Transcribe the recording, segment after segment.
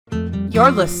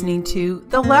You're listening to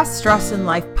the Less Stress in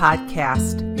Life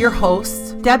podcast. Your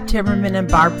hosts, Deb Timmerman and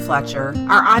Barb Fletcher,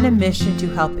 are on a mission to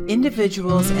help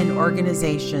individuals and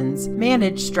organizations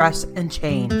manage stress and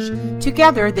change.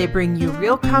 Together, they bring you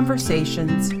real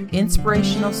conversations,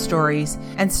 inspirational stories,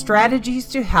 and strategies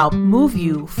to help move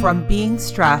you from being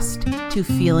stressed to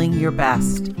feeling your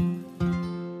best.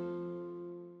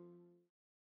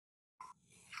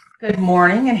 Good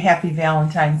morning and happy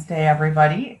Valentine's Day,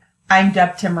 everybody. I'm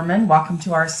Deb Timmerman. Welcome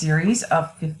to our series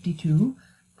of 52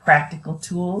 practical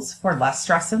tools for less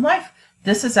stress in life.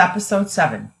 This is episode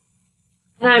 7.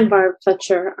 And I'm Barb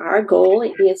Fletcher. Our goal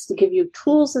is to give you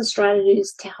tools and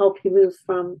strategies to help you move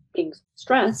from being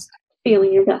stressed to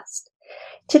feeling your best.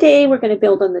 Today, we're going to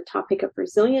build on the topic of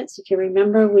resilience. If you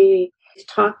remember, we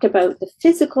talked about the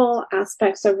physical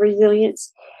aspects of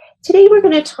resilience. Today, we're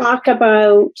going to talk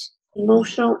about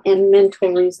emotional and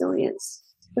mental resilience.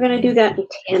 We're going to do that in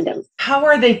tandem. How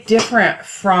are they different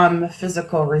from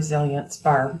physical resilience,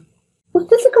 Barb? Well,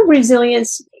 physical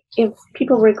resilience, if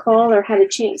people recall or had a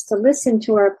chance to listen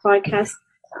to our podcast,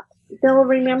 they'll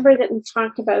remember that we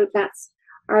talked about that's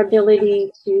our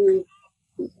ability to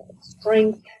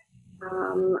strength,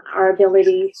 our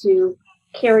ability to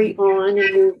carry on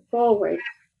and move forward.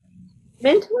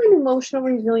 Mental and emotional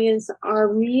resilience are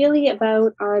really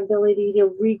about our ability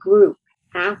to regroup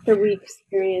after we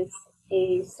experience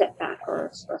a setback or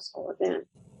a stressful event.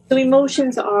 So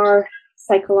emotions are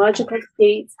psychological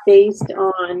states based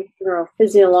on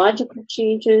neurophysiological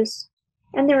changes,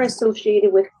 and they're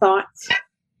associated with thoughts,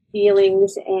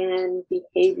 feelings, and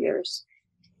behaviors.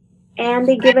 And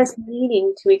they give us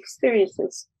meaning to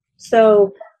experiences.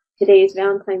 So today is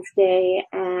Valentine's Day,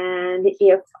 and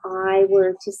if I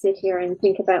were to sit here and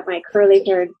think about my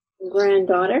curly-haired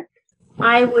granddaughter,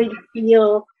 I would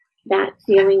feel that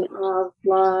feeling of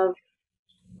love,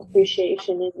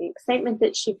 appreciation, and the excitement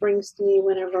that she brings to me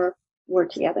whenever we're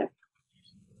together.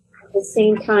 At the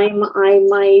same time, I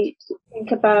might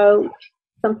think about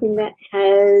something that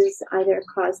has either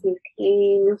caused me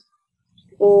pain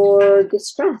or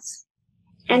distress.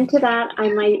 And to that,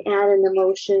 I might add an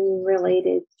emotion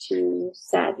related to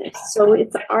sadness. So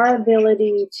it's our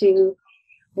ability to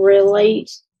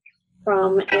relate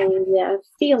from a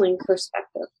feeling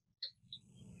perspective.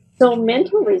 So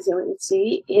mental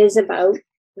resiliency is about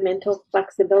mental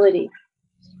flexibility.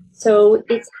 So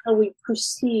it's how we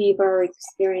perceive our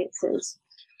experiences.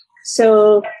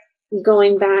 So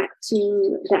going back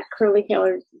to that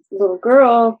curly-haired little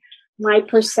girl, my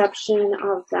perception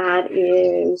of that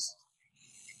is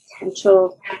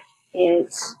potential,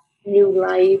 it's new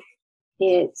life,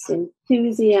 it's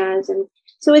enthusiasm.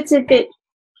 So it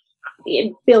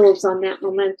builds on that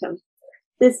momentum.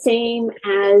 The same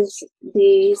as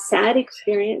the sad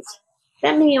experience,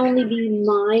 that may only be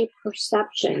my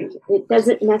perception. It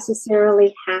doesn't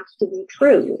necessarily have to be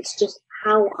true. It's just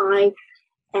how I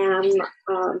am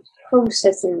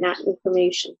processing that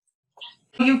information.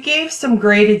 You gave some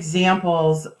great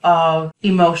examples of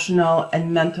emotional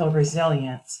and mental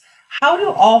resilience. How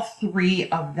do all three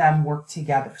of them work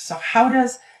together? So how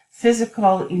does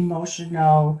physical,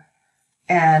 emotional,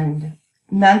 and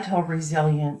mental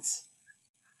resilience,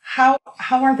 how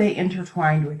are they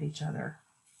intertwined with each other?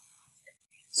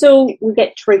 So we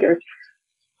get triggered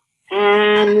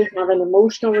and we have an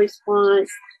emotional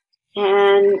response,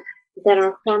 and then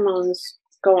our hormones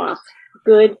go off,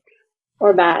 good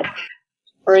or bad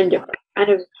or indifferent,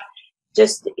 kind of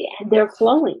just, they're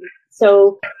flowing.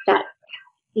 So that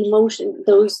emotion,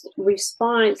 those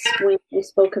response, when we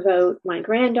spoke about my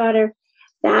granddaughter,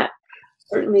 that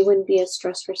certainly wouldn't be a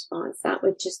stress response. That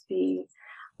would just be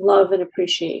love and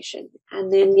appreciation.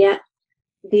 And then yet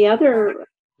the other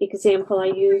example I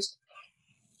used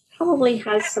probably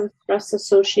has some stress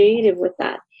associated with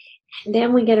that. And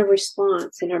then we get a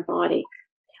response in our body,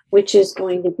 which is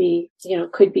going to be,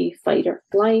 could be fight or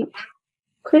flight,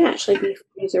 could actually be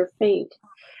freeze or faint.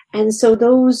 And so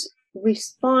those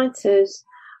responses,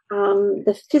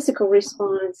 the physical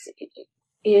response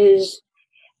has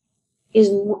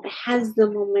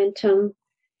the momentum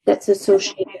that's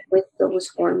associated with those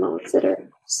hormones that are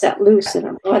set loose in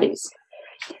our bodies.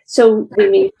 So we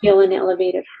may feel an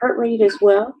elevated heart rate as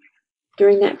well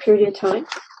during that period of time.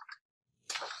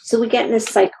 So we get in this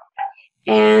cycle,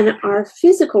 and our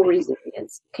physical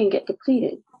resilience can get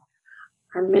depleted.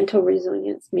 Our mental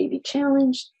resilience may be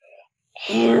challenged,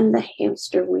 and the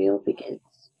hamster wheel begins.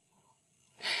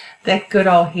 That good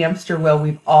old hamster wheel,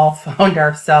 we've all found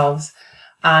ourselves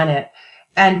on it.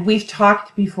 And we've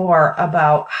talked before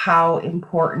about how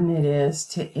important it is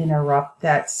to interrupt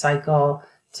that cycle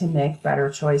to make better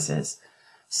choices.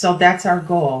 So that's our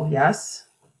goal, yes?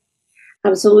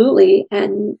 Absolutely.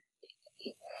 And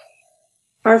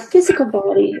Our physical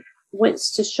body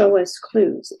wants to show us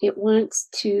clues. It wants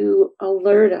to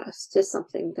alert us to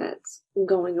something that's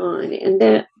going on,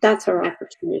 and that's our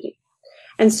opportunity.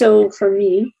 And so for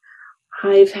me,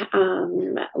 I've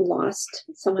lost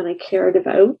someone I cared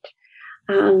about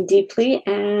deeply,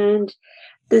 and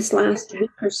this last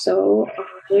week or so,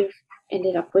 I've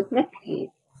ended up with neck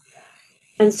pain.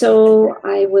 And so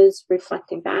I was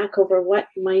reflecting back over what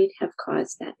might have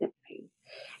caused that neck pain.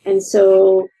 And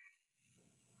so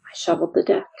I shoveled the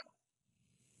deck.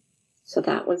 So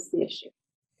that was the issue.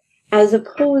 As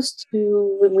opposed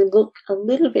to when we look a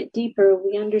little bit deeper,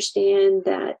 we understand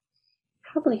that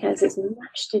probably has as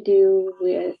much to do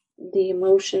with the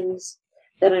emotions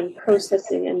that I'm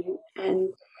processing and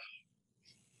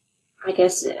I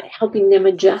guess helping them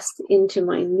adjust into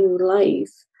my new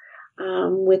life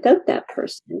without that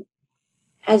person,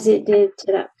 as it did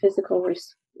to that physical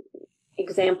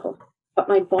example. But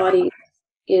my body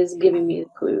is giving me a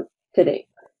clue today.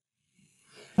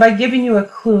 By giving you a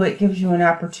clue, it gives you an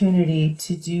opportunity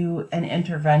to do an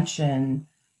intervention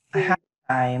ahead of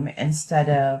time instead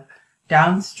of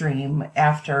downstream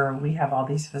after we have all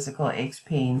these physical aches,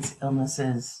 pains,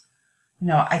 illnesses.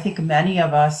 I think many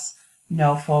of us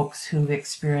know folks who've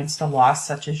experienced a loss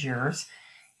such as yours,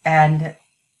 and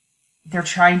they're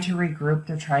trying to regroup,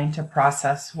 they're trying to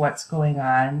process what's going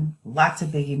on, lots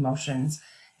of big emotions,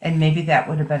 and maybe that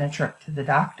would have been a trip to the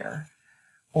doctor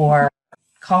or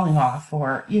calling off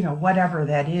or, whatever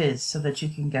that is so that you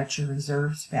can get your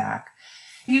reserves back.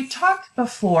 You talked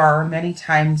before many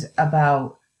times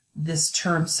about this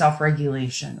term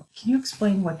self-regulation. Can you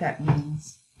explain what that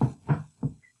means?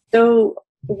 So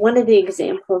one of the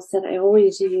examples that I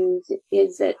always use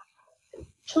is that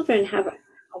children have a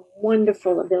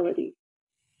wonderful ability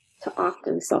to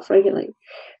often self-regulate.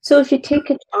 So if you take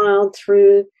a child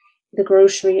through the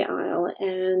grocery aisle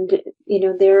and,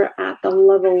 they're at the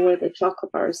level where the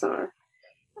chocolate bars are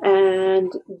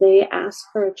and they ask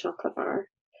for a chocolate bar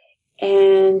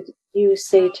and you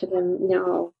say to them,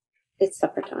 no, it's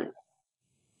supper time.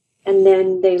 And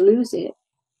then they lose it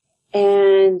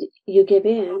and you give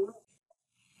in,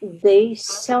 they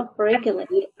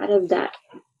self-regulate out of that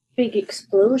big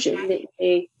explosion that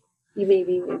you may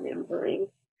be remembering.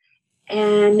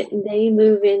 And they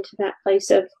move into that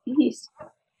place of peace.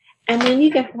 And then you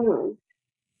get home.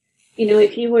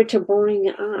 If you were to bring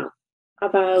up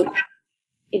about,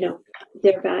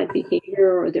 their bad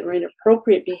behavior or their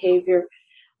inappropriate behavior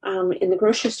in the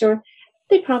grocery store,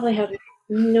 they probably have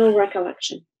no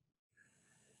recollection.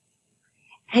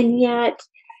 And yet,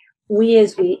 we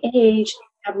as we age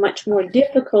have much more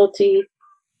difficulty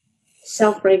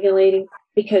self-regulating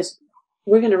because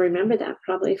we're going to remember that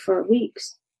probably for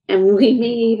weeks. And we may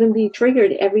even be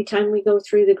triggered every time we go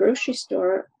through the grocery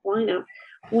store lineup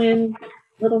when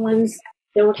little ones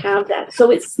don't have that.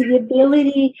 So it's the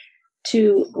ability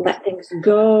to let things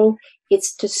go.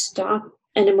 It's to stop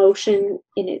an emotion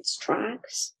in its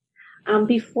tracks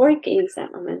before it gains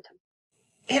that momentum.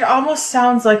 It almost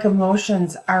sounds like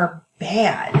emotions are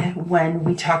bad when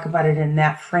we talk about it in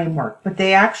that framework, but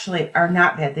they actually are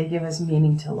not bad. They give us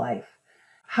meaning to life.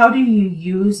 How do you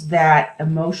use that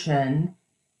emotion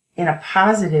in a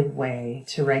positive way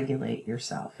to regulate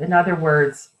yourself? In other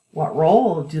words, what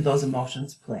role do those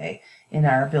emotions play in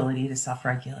our ability to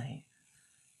self-regulate?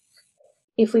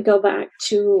 If we go back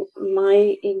to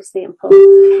my example,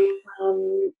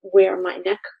 where my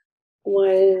neck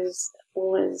was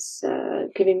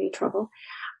giving me trouble,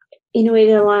 it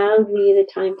allowed me the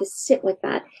time to sit with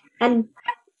that. And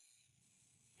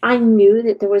I knew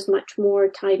that there was much more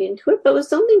tied into it, but it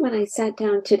was only when I sat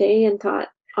down today and thought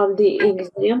of the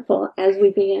example as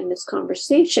we began this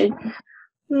conversation,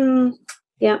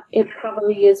 it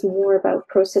probably is more about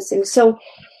processing. So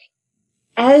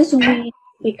as we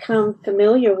become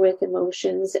familiar with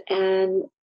emotions and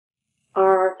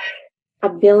our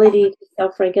ability to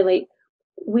self-regulate,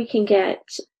 we can get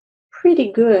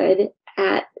pretty good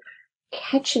at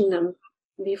catching them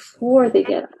before they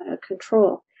get out of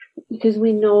control, because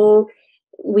we know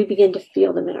we begin to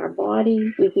feel them in our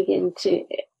body. We begin to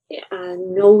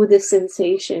know the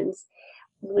sensations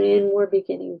when we're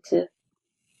beginning to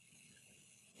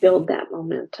build that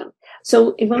momentum.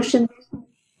 So emotions,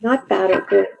 not bad or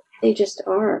good, they just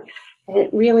are. And it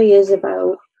really is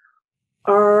about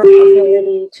our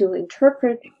ability to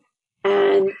interpret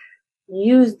and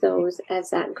use those as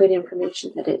that good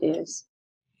information that it is.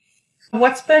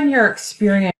 What's been your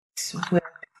experience with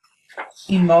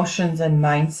emotions and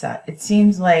mindset? It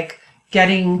seems like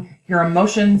getting your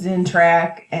emotions in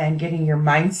track and getting your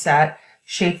mindset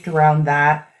shaped around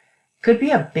that could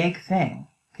be a big thing.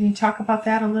 Can you talk about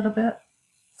that a little bit?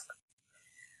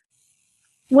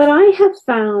 What I have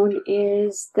found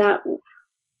is that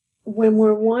when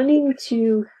we're wanting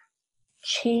to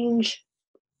change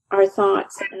our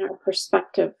thoughts and our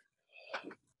perspective,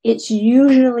 it's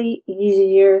usually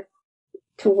easier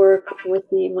to work with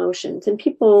the emotions. And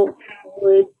people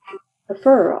would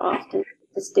prefer often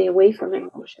to stay away from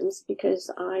emotions, because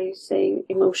I say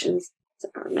emotions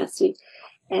are messy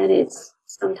and it's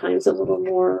sometimes a little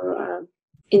more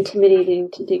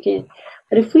intimidating to dig in.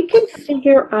 But if we can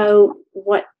figure out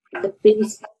what the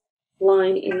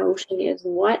baseline emotion is,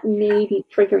 what may be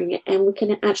triggering it, and we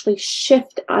can actually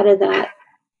shift out of that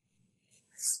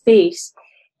space,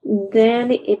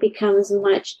 then it becomes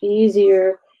much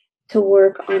easier to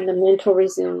work on the mental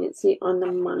resiliency, on the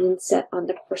mindset, on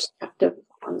the perspective,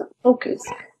 on the focus.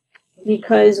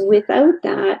 Because without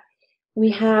that,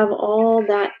 we have all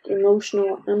that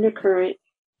emotional undercurrent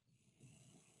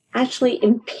actually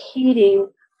impeding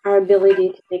our ability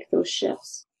to make those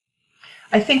shifts.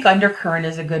 I think undercurrent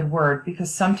is a good word,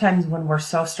 because sometimes when we're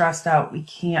so stressed out, we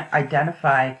can't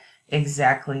identify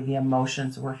exactly the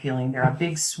emotions we're feeling. They're a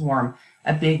big swarm,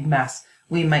 a big mess.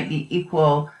 We might be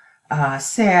equal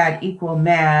sad, equal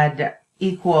mad,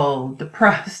 equal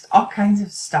depressed, all kinds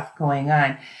of stuff going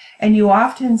on. And you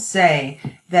often say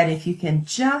that if you can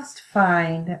just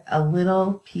find a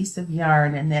little piece of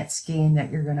yarn in that skein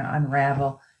that you're going to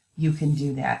unravel, you can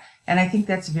do that. And I think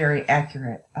that's very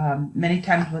accurate. Many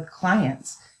times with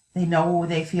clients, they know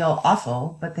they feel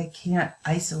awful, but they can't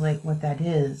isolate what that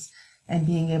is. And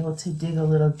being able to dig a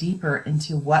little deeper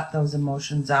into what those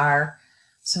emotions are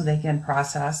so they can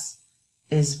process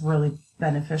is really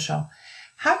beneficial.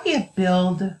 How do you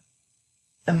build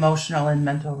emotional and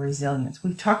mental resilience?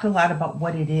 We've talked a lot about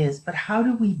what it is, but how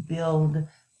do we build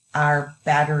our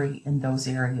battery in those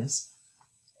areas?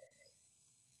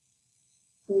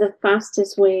 The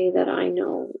fastest way that I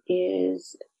know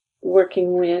is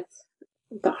working with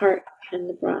the heart and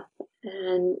the breath.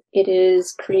 And it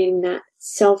is creating that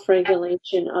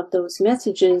self-regulation of those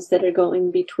messages that are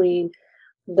going between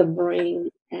the brain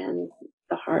and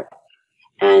the heart.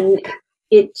 And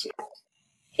it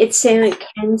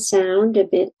can sound a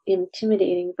bit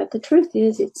intimidating, but the truth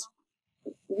is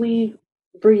we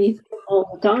breathe all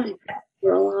the time.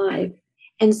 We're alive.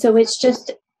 And so it's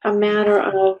just a matter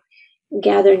of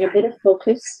gathering a bit of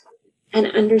focus and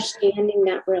understanding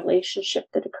that relationship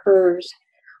that occurs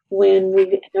when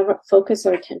we focus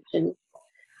our attention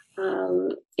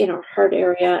in our heart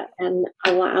area and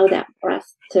allow that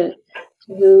breath to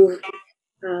move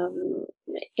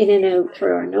in and out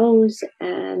through our nose.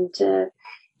 And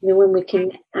when we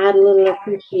can add a little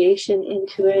appreciation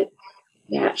into it,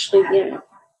 we actually get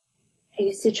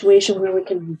a situation where we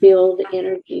can build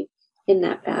energy in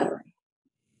that battery.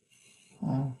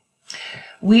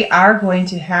 We are going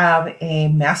to have a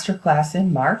masterclass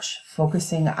in March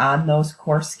focusing on those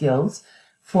core skills,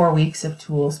 4 weeks of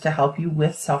tools to help you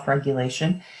with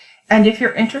self-regulation. And if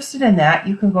you're interested in that,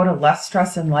 you can go to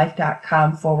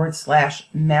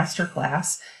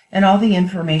lessstressinlife.com/masterclass, and all the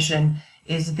information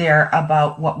is there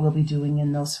about what we'll be doing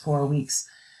in those 4 weeks.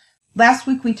 Last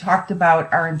week, we talked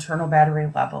about our internal battery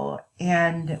level,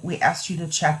 and we asked you to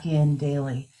check in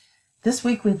daily. This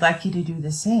week, we'd like you to do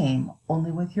the same,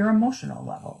 only with your emotional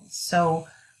level. So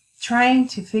trying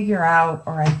to figure out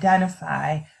or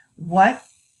identify what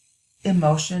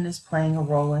emotion is playing a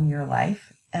role in your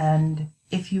life. And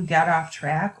if you get off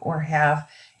track or have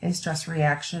a stress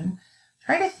reaction,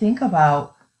 try to think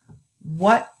about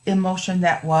what emotion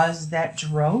that was that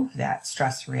drove that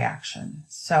stress reaction.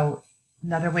 So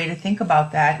another way to think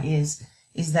about that is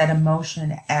that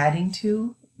emotion adding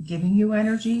to, giving you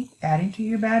energy, adding to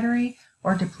your battery,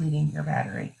 or depleting your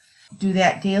battery? Do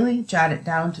that daily, jot it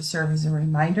down to serve as a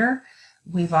reminder.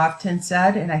 We've often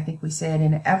said, and I think we say it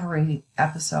in every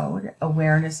episode,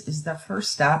 awareness is the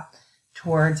first step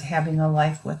towards having a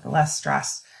life with less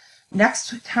stress.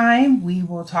 Next time, we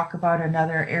will talk about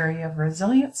another area of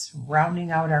resilience,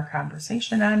 rounding out our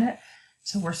conversation on it.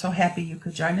 So we're so happy you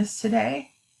could join us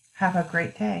today. Have a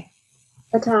great day.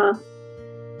 Ta-ta.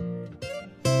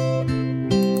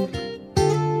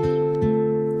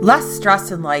 Less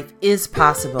stress in life is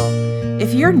possible.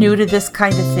 If you're new to this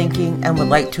kind of thinking and would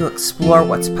like to explore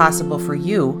what's possible for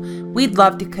you, we'd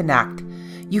love to connect.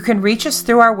 You can reach us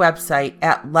through our website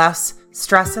at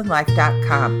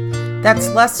lessstressinlife.com. That's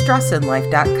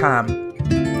lessstressinlife.com.